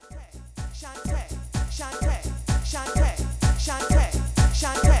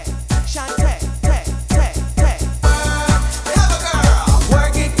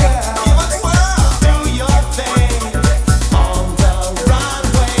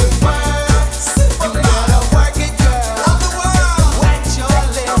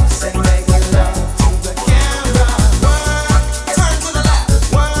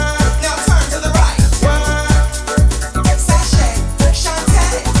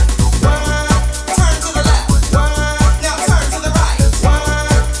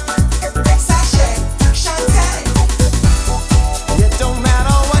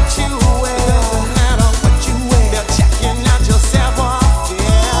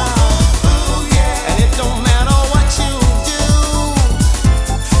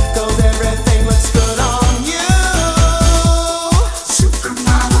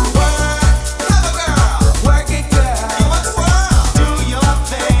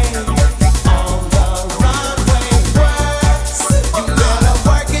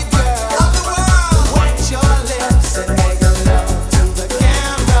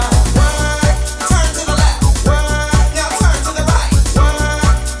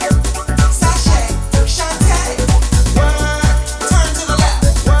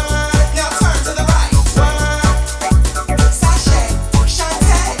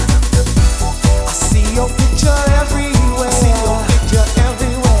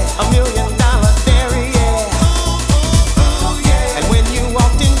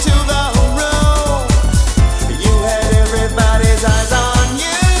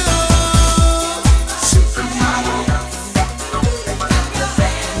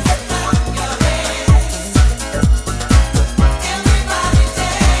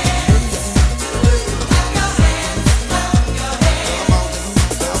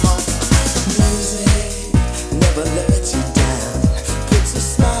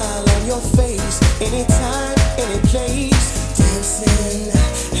your face, anytime, any place. Dancing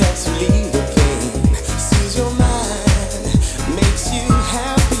helps relieve the pain, soothes your mind, makes you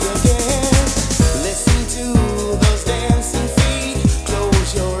happy again. Listen to those dancing feet,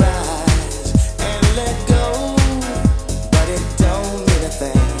 close your eyes and let go. But it don't mean a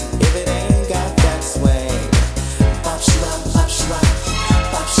thing if it ain't got that swing. Bop shwa, bop shwa,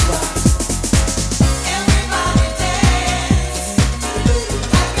 bop shwa. Everybody dance,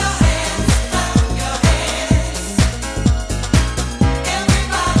 clap your hands, clap your hands.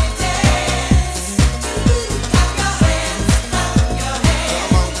 Everybody dance, clap your hands, clap your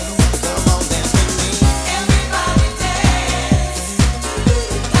hands. Come on, dance with me. Everybody dance,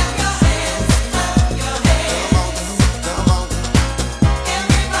 clap your hands, clap your hands. Come on.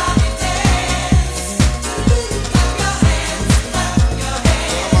 Everybody dance, clap your hands, clap your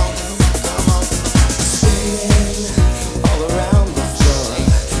hands. Spinning all around the floor,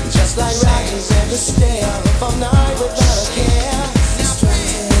 just like rockets at the stair, up all night without a care.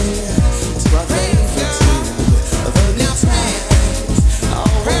 Strutting to our favorite tune, the new times,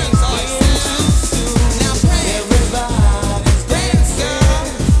 always in too soon. Everybody's dancing,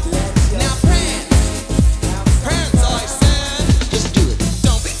 let your Parents always said, just do it.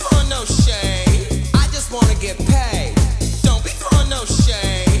 Don't be throwing no shade. I just wanna get paid. Don't be throwing no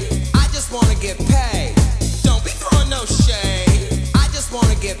shade. I just wanna get paid. Don't be throwing no shade. I just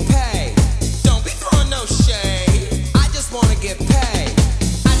wanna get paid. Don't be throwing no shade. I just wanna get paid.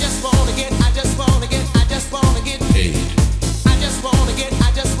 I just wanna get paid. I just wanna get paid. I just wanna get paid. I just wanna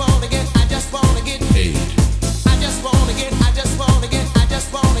get paid. I just wanna get paid. I just wanna get paid. I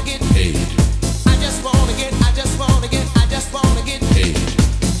just wanna get paid. I just wanna get paid. I just wanna get paid. I just wanna get paid.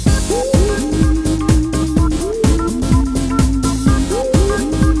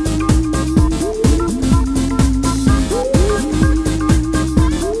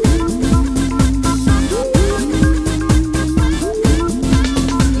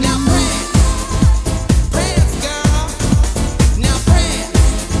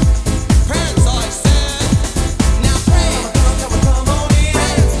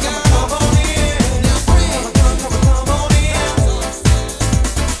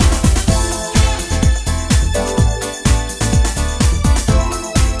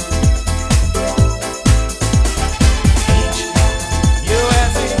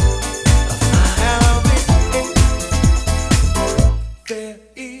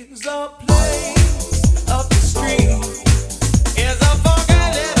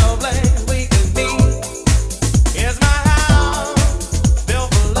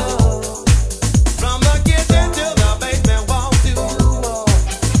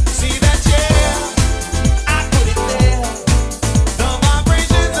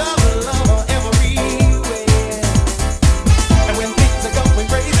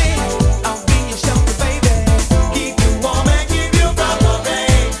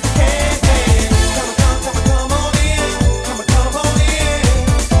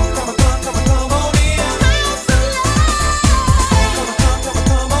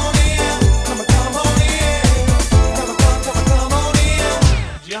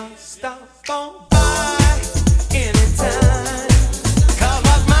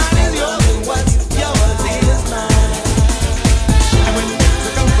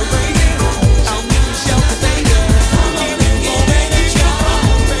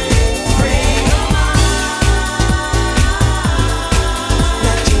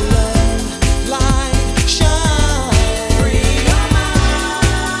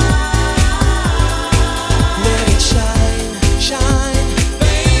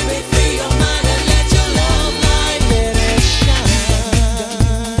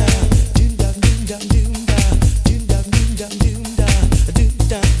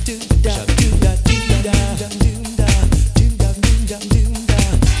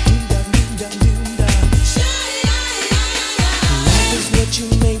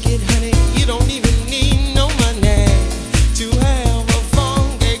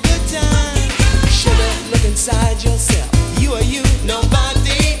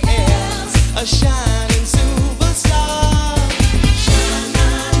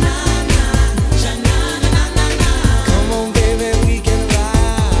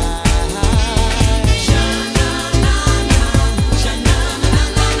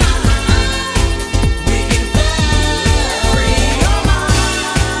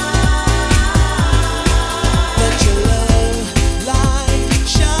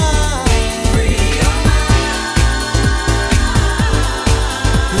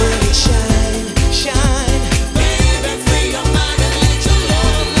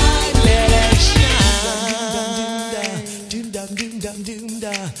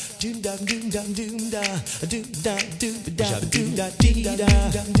 doom da doom da doom da doom da doom da doom da dee da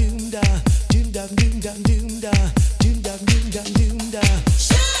doom da doom da doom da doom da doom da doom da doom da doom da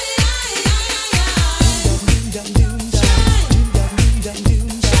doom da doom da doom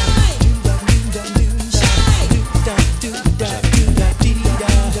da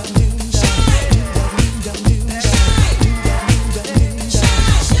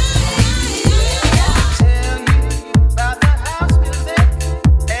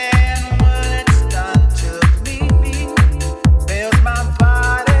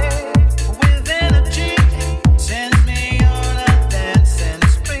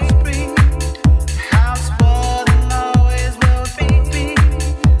House for the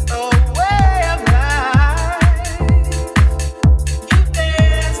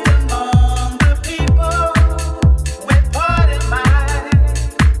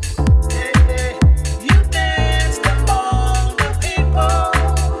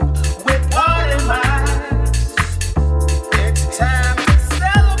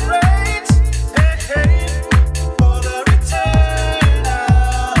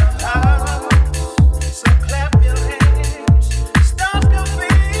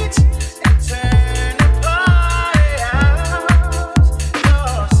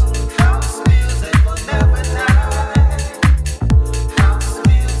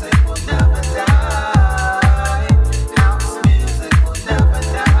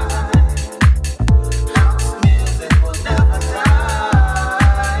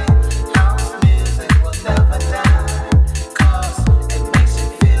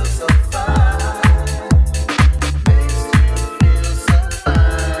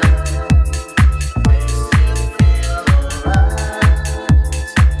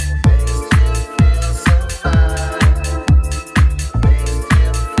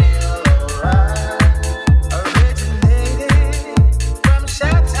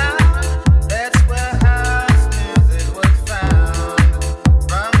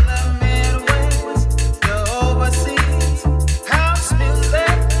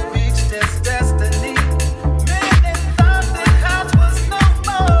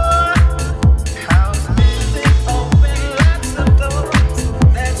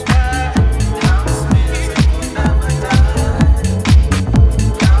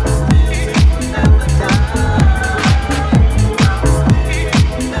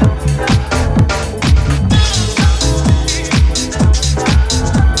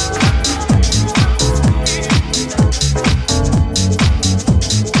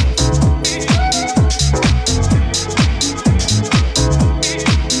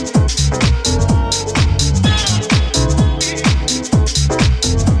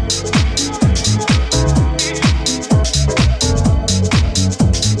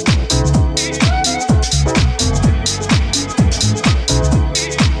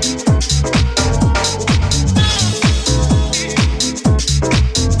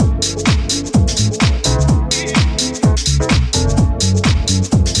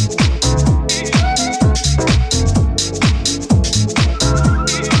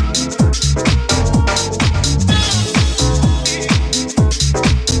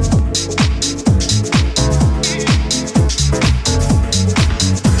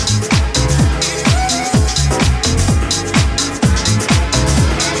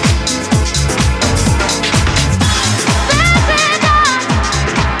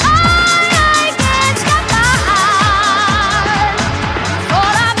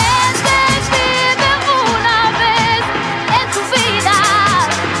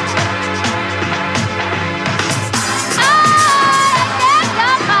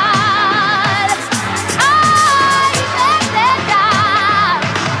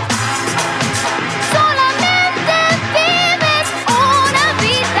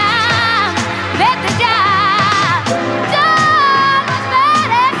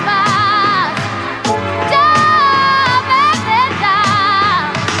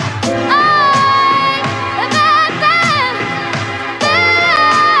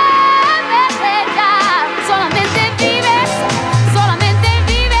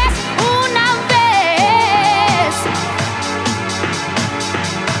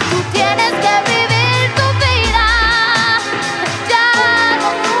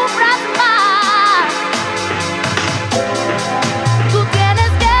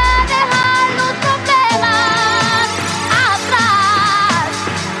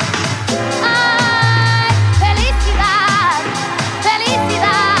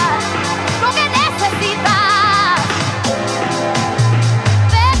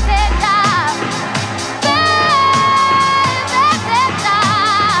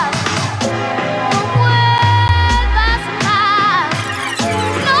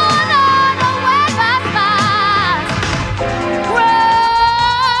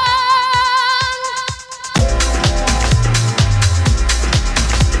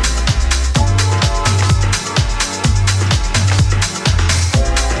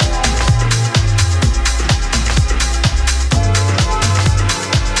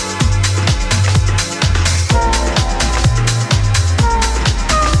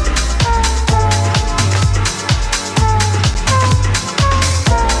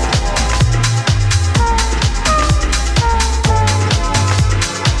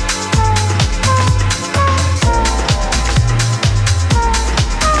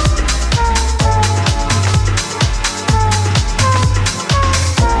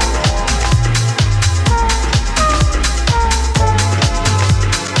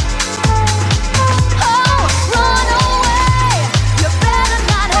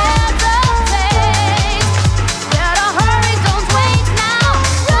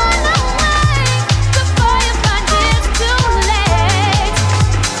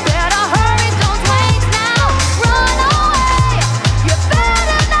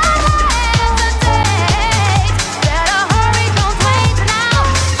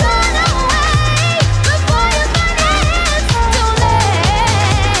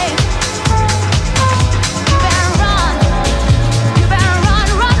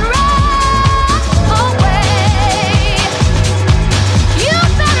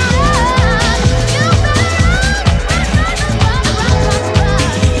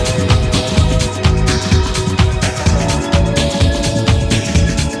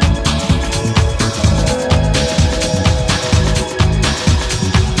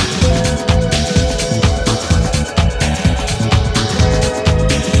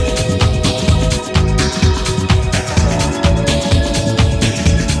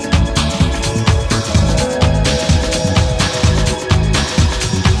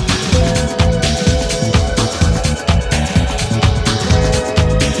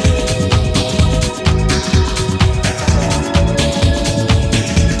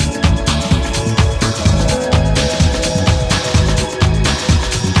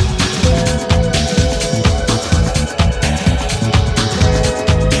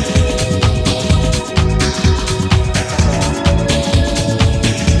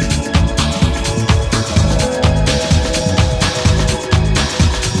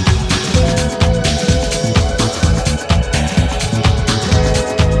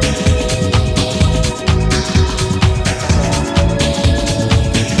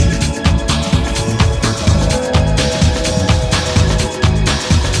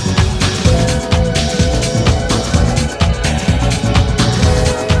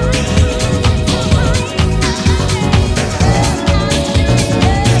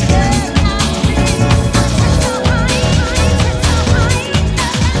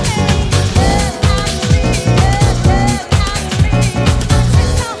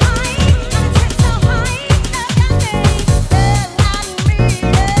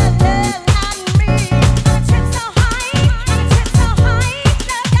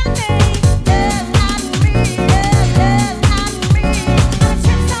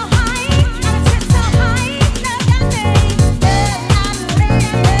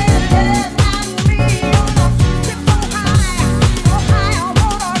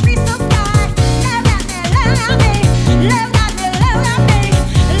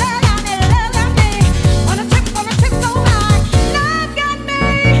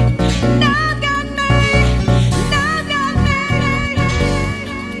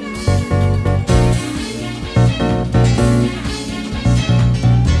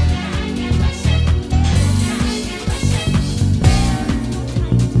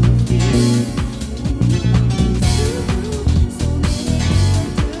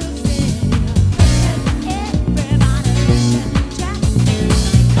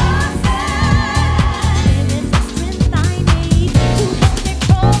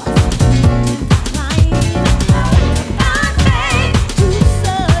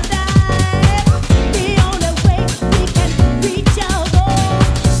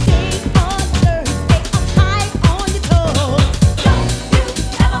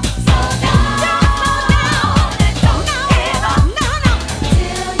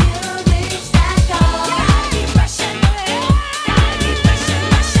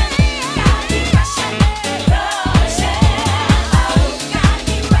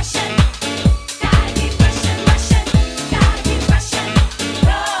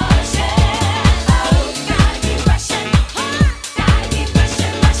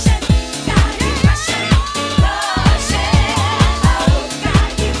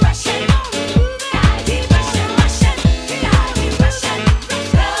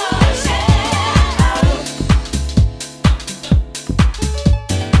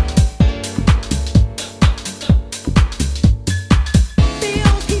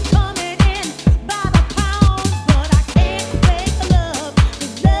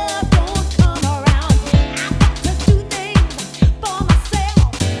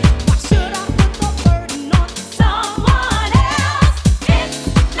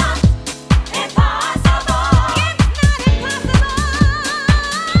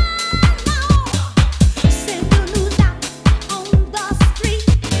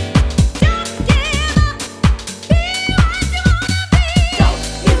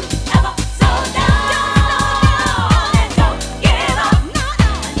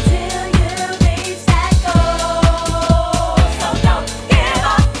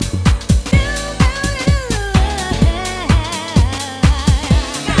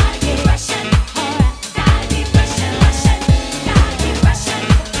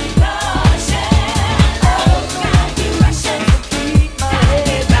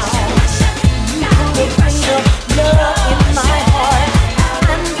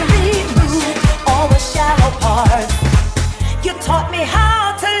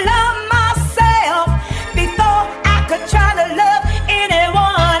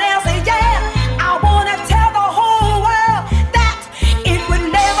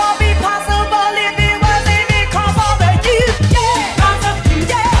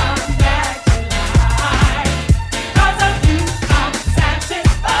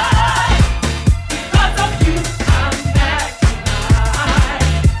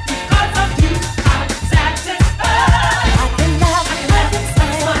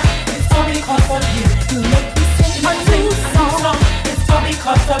You make me sing a new song.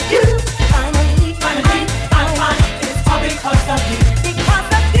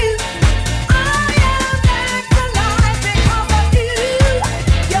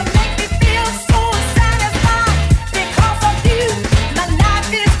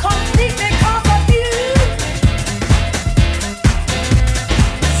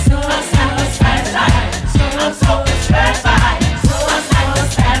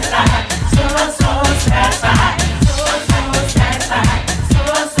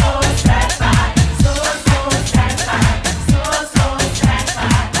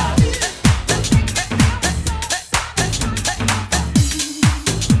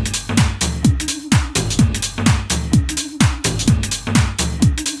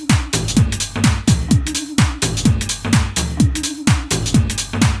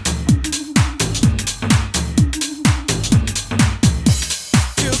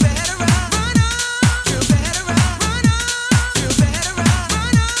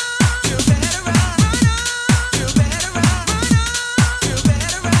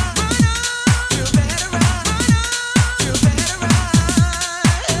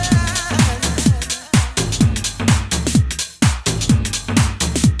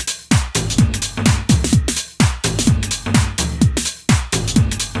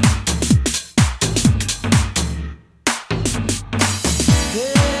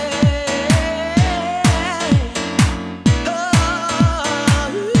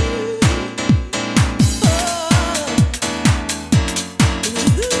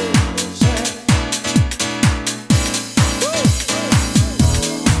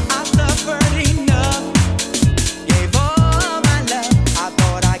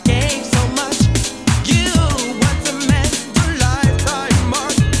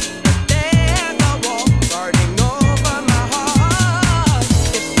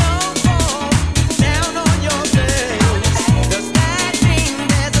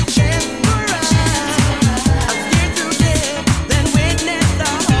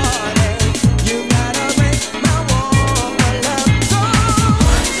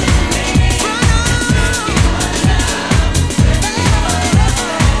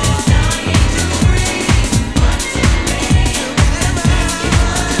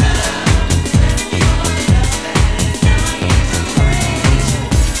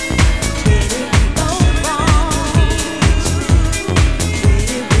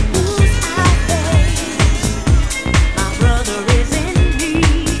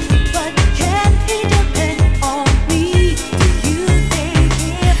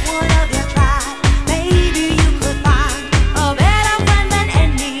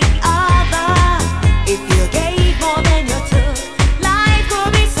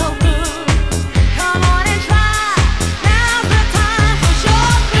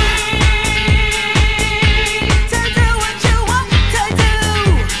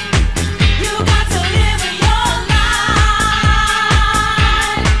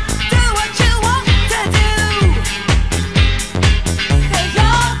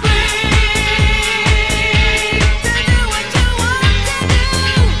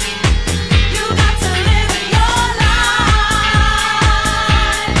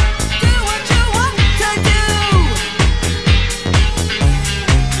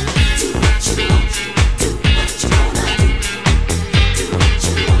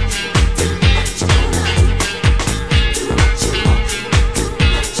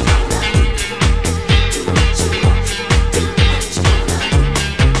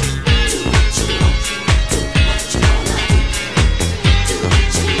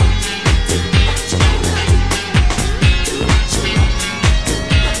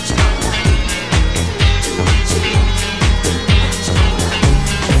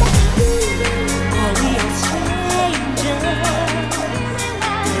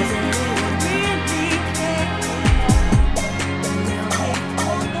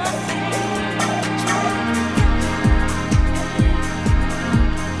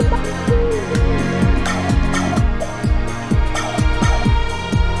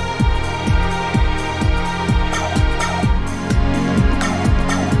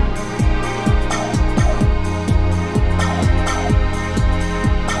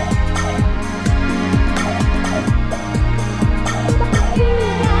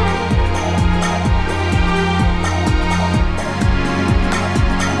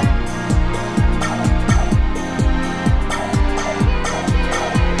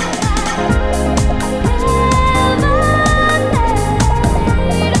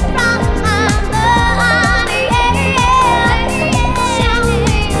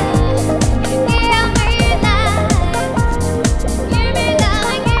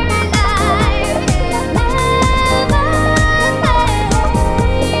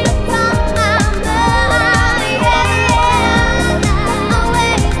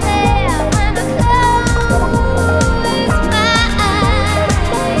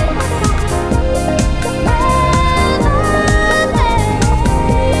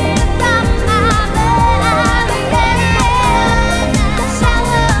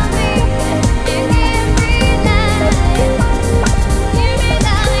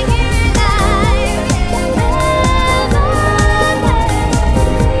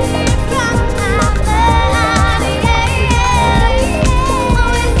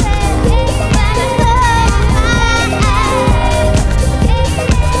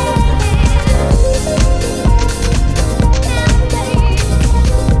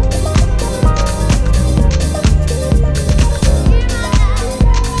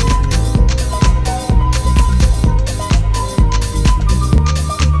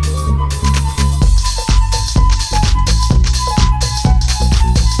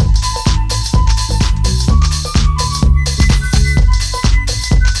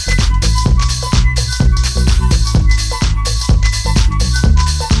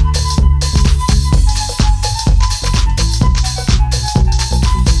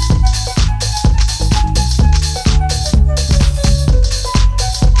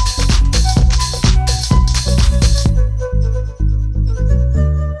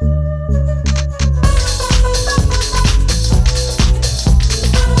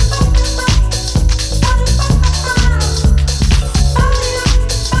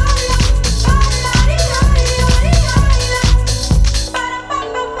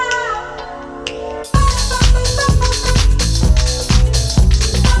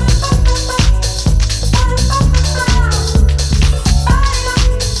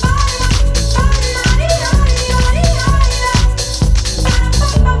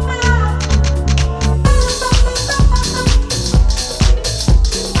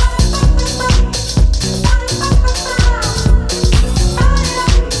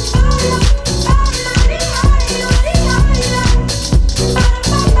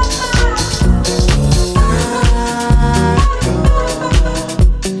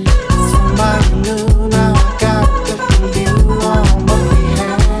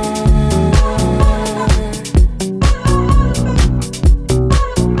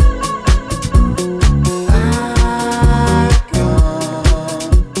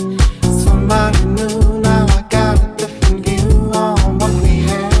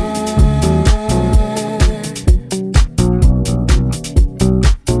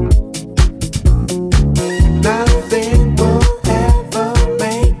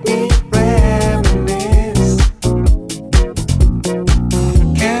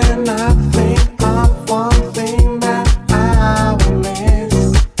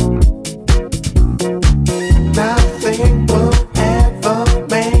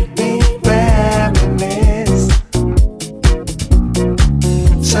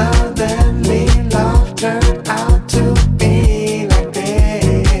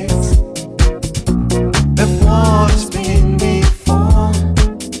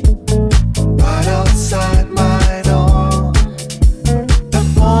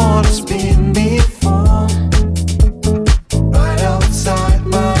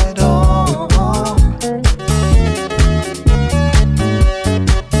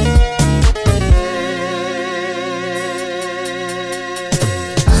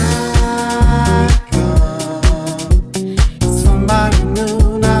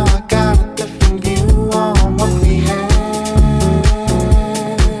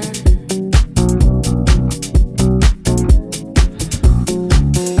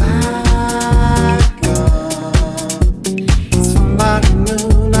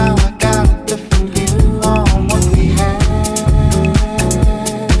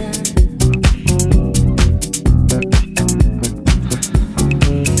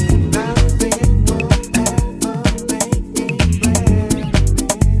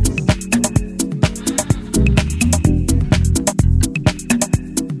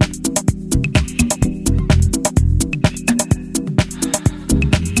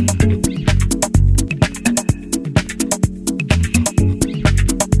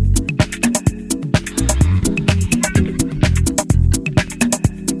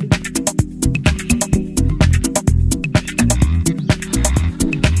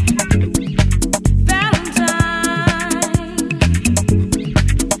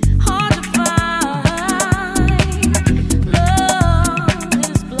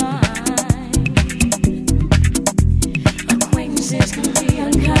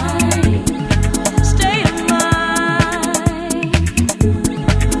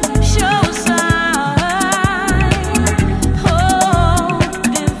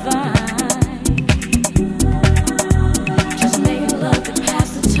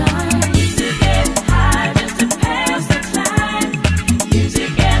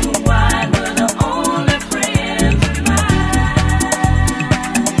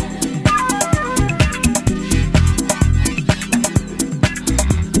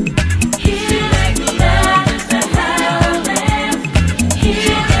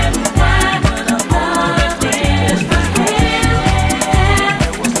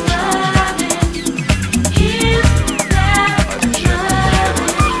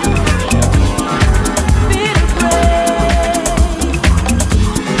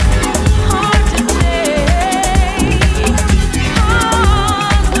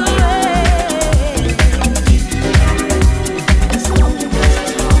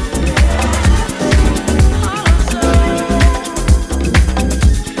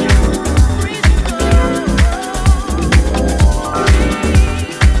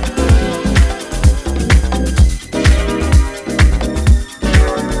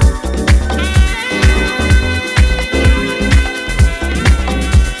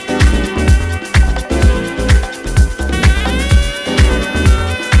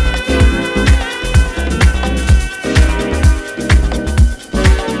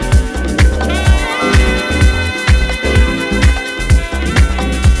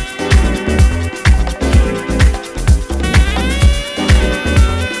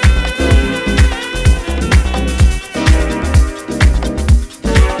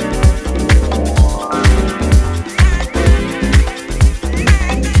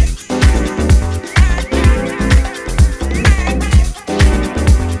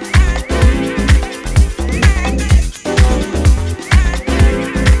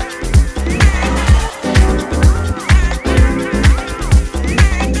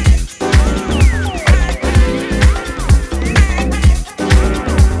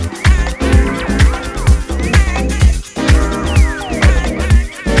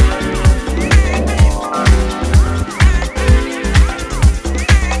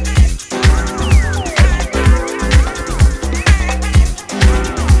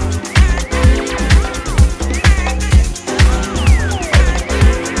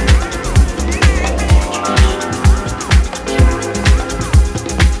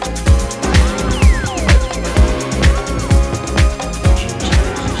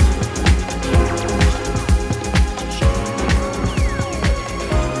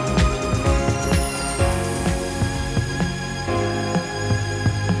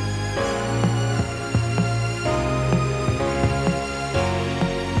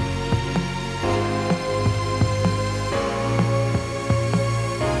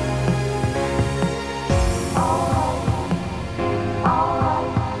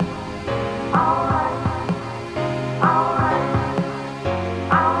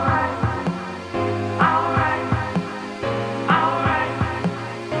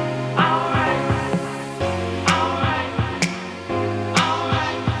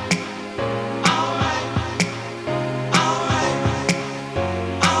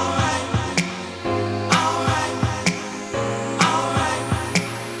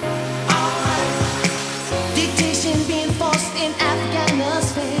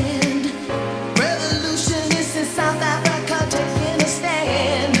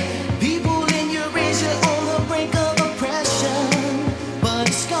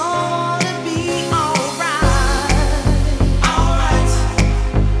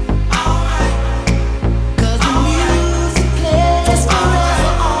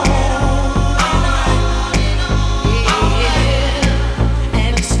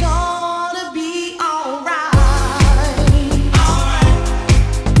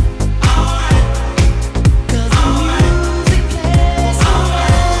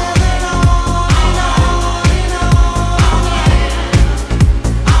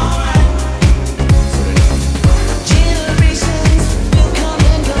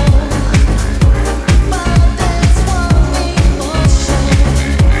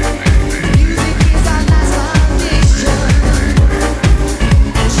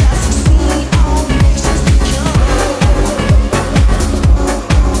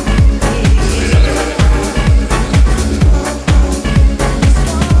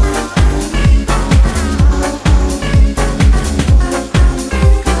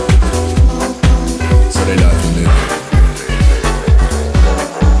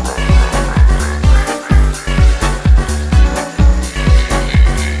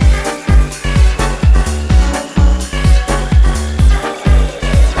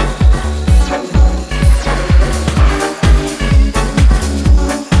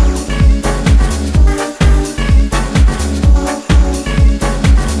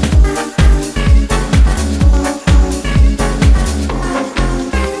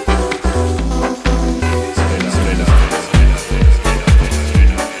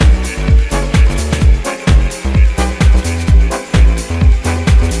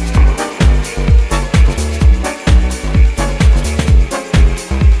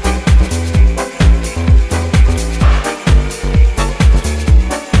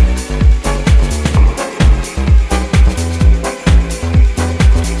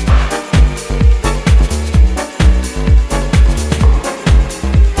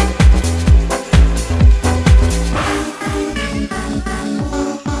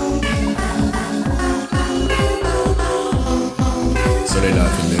 Friday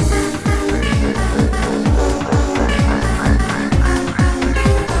afternoon.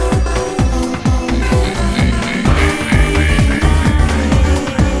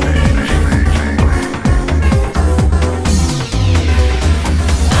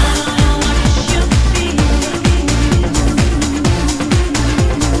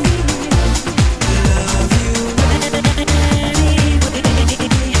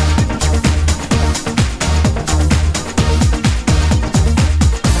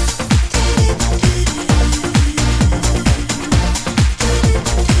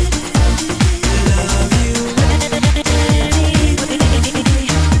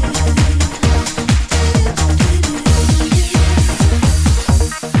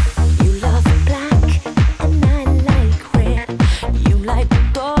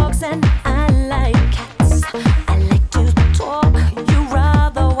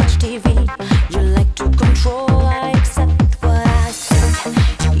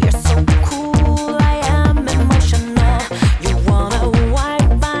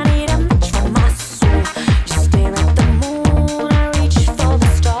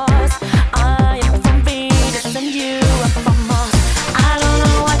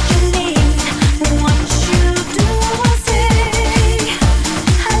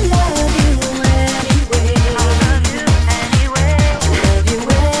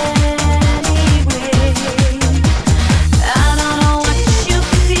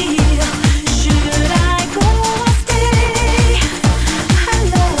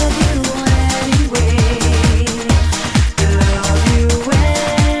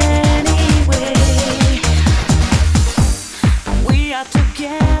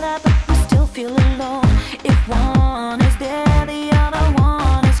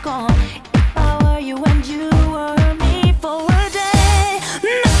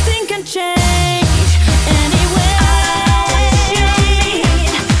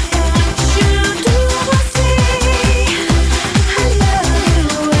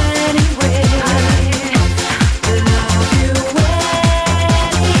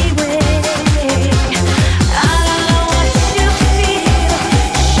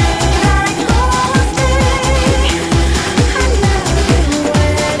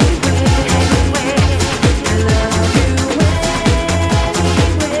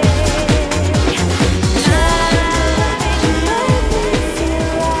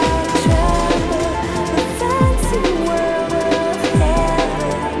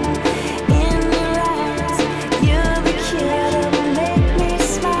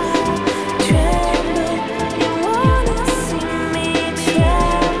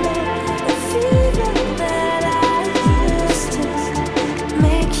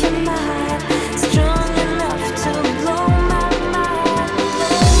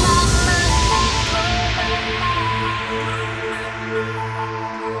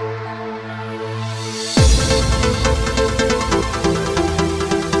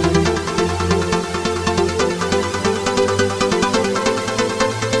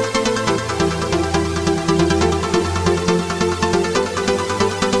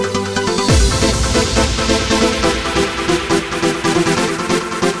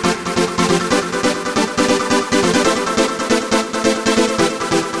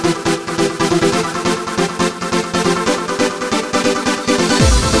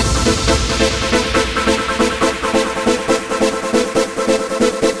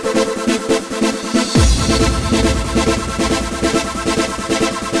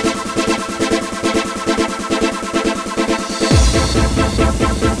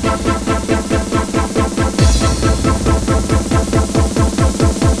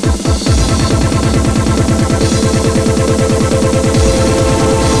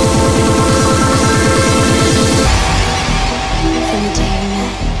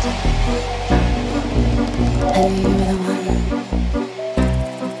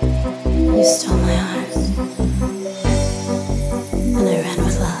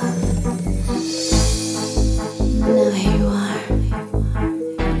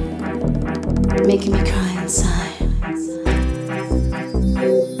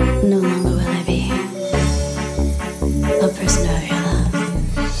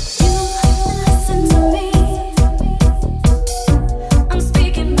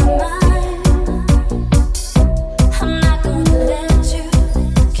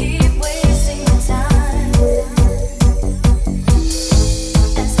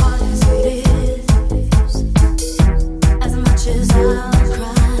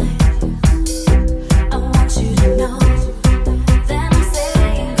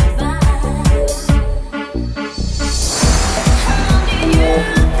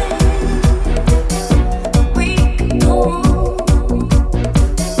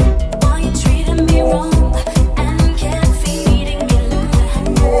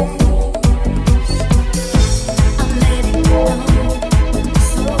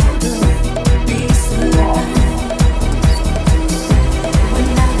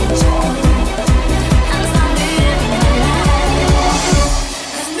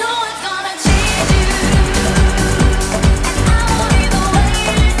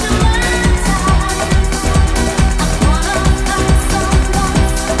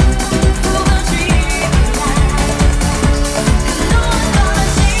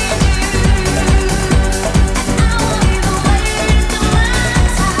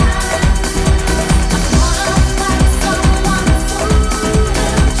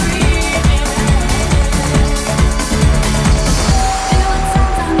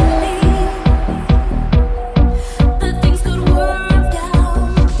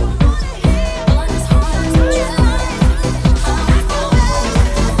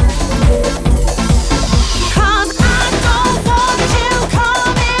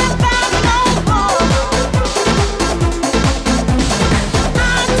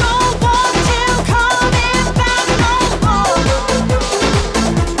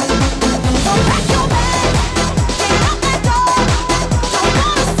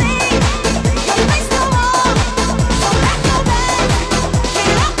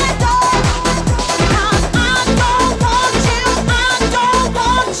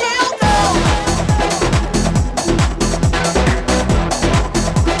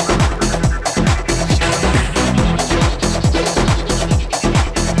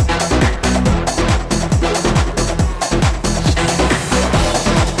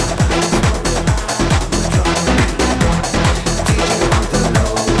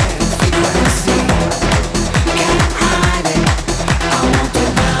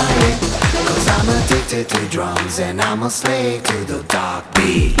 addicted to drums and I'm a slave to the dark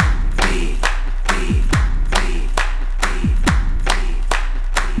beat.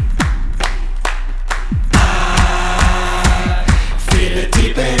 Feel it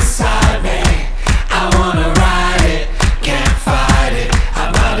deep inside me. I wanna ride it, can't fight it.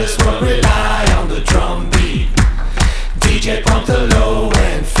 I might as well rely on the drum beat. DJ pump the low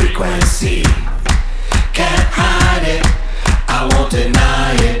end frequency. Can't hide it, I won't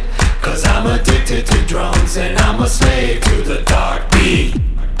deny it. Cause I'm addicted to drums and I'm a slave to the dark beat.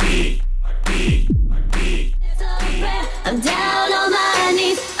 I'm down on my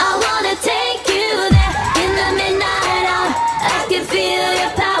knees, I wanna take you there. In the midnight hour, I can feel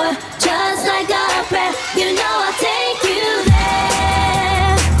your power. Just like a prayer, you know I'll take you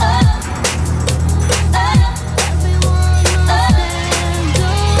there.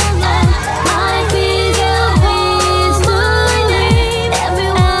 My feet are raised my name.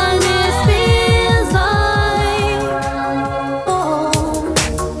 Everyone is feels like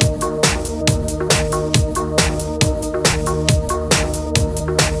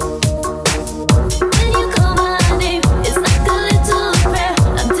when you call my name, it's like a little prayer.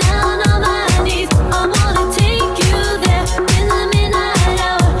 I'm down on my knees, I wanna take you there. In the midnight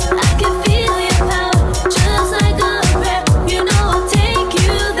hour, I can feel your power. Just like a prayer, you know I'll take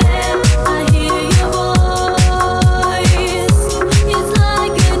you there. I hear your voice, it's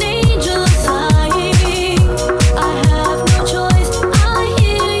like an angel sighing. I have no choice, I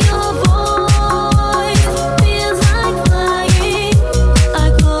hear your voice, feels like flying. I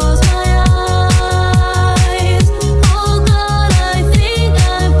close my eyes, oh God, I think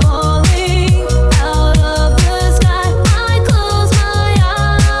I'm falling out of the sky. I close my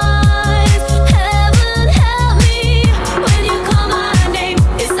eyes, heaven help me. When you call my name,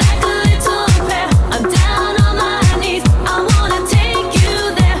 it's like a little prayer. I'm down on my knees, I wanna take you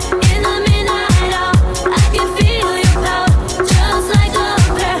there. In the midnight hour, I can feel your power. Just like a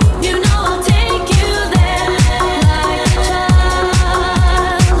prayer, you know I'll take you there. Like a child,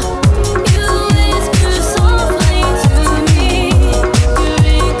 you whisper softly to me. You're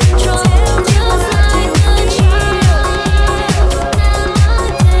in control, just like a child. And I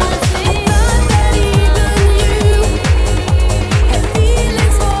dancing. That even you have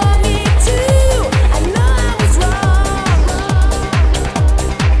feelings for me too. I know I was wrong,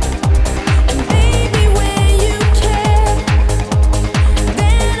 and baby, when you care,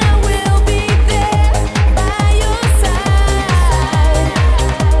 then I will be there by your side.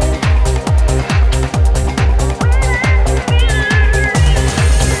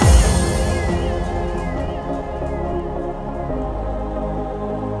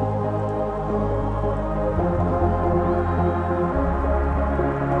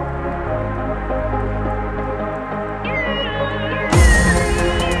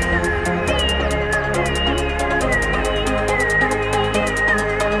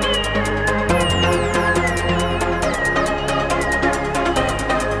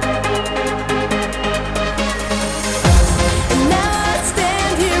 And now I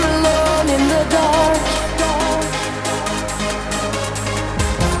stand here alone in the dark.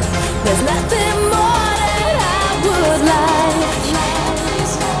 There's nothing more that I would like.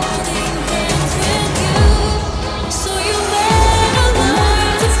 So you better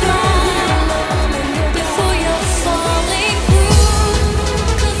learn to fly before you're falling through.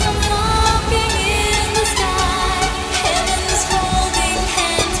 'Cause I'm walking in the sky, heaven is holding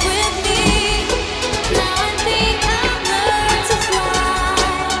hands with me. Now I think I've learned to fly.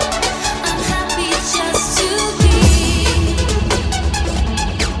 I'm happy just to be.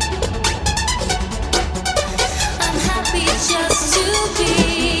 I'm happy just to be.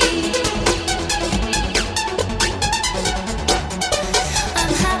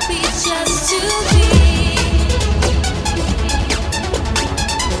 I'm happy just to be.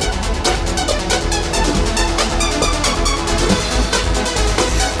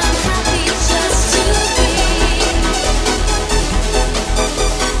 I'm happy just to be.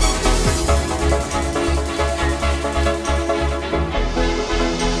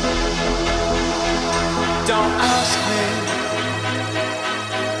 Don't ask me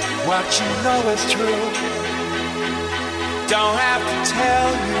what you know is true. Don't have to tell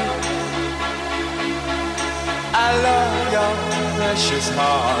you I love your precious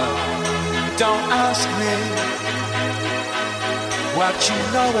heart. Don't ask me what you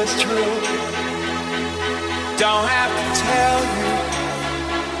know is true. Don't have to tell you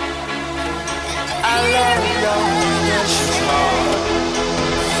I love your precious heart.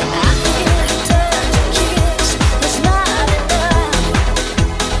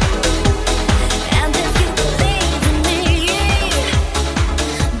 And if you believe in me,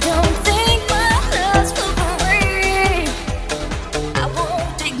 don't think my love's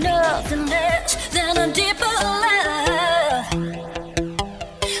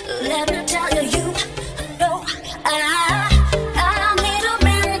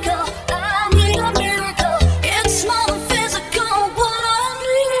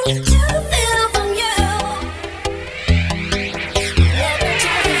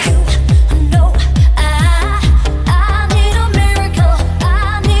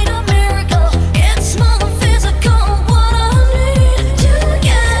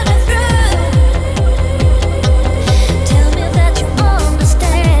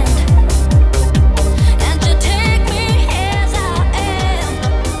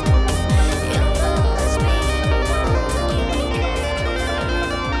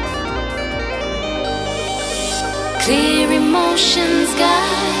emotions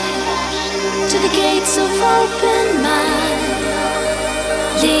guide to the gates of open mind.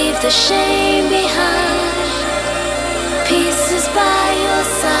 Leave the shame behind. Peace is by your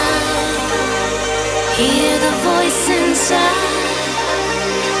side. Hear the voice inside,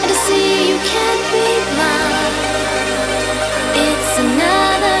 and to see you can't be blind.